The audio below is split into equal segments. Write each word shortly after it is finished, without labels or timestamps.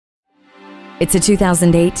It's a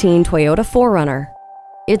 2018 Toyota 4Runner.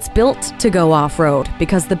 It's built to go off-road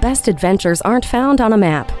because the best adventures aren't found on a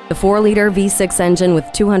map. The 4-liter V6 engine with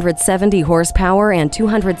 270 horsepower and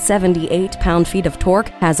 278 pound-feet of torque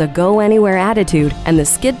has a go-anywhere attitude, and the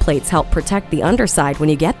skid plates help protect the underside when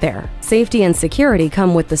you get there. Safety and security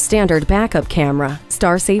come with the standard backup camera,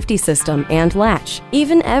 star safety system, and latch.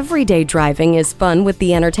 Even everyday driving is fun with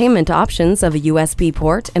the entertainment options of a USB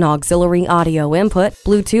port, an auxiliary audio input,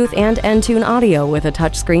 Bluetooth, and Entune audio with a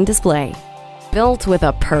touchscreen display. Built with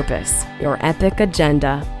a purpose, your epic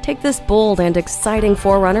agenda. Take this bold and exciting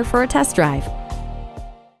 4Runner for a test drive.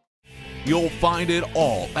 You'll find it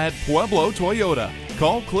all at Pueblo Toyota.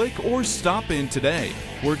 Call, click, or stop in today.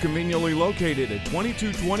 We're conveniently located at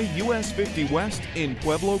 2220 US 50 West in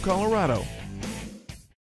Pueblo, Colorado.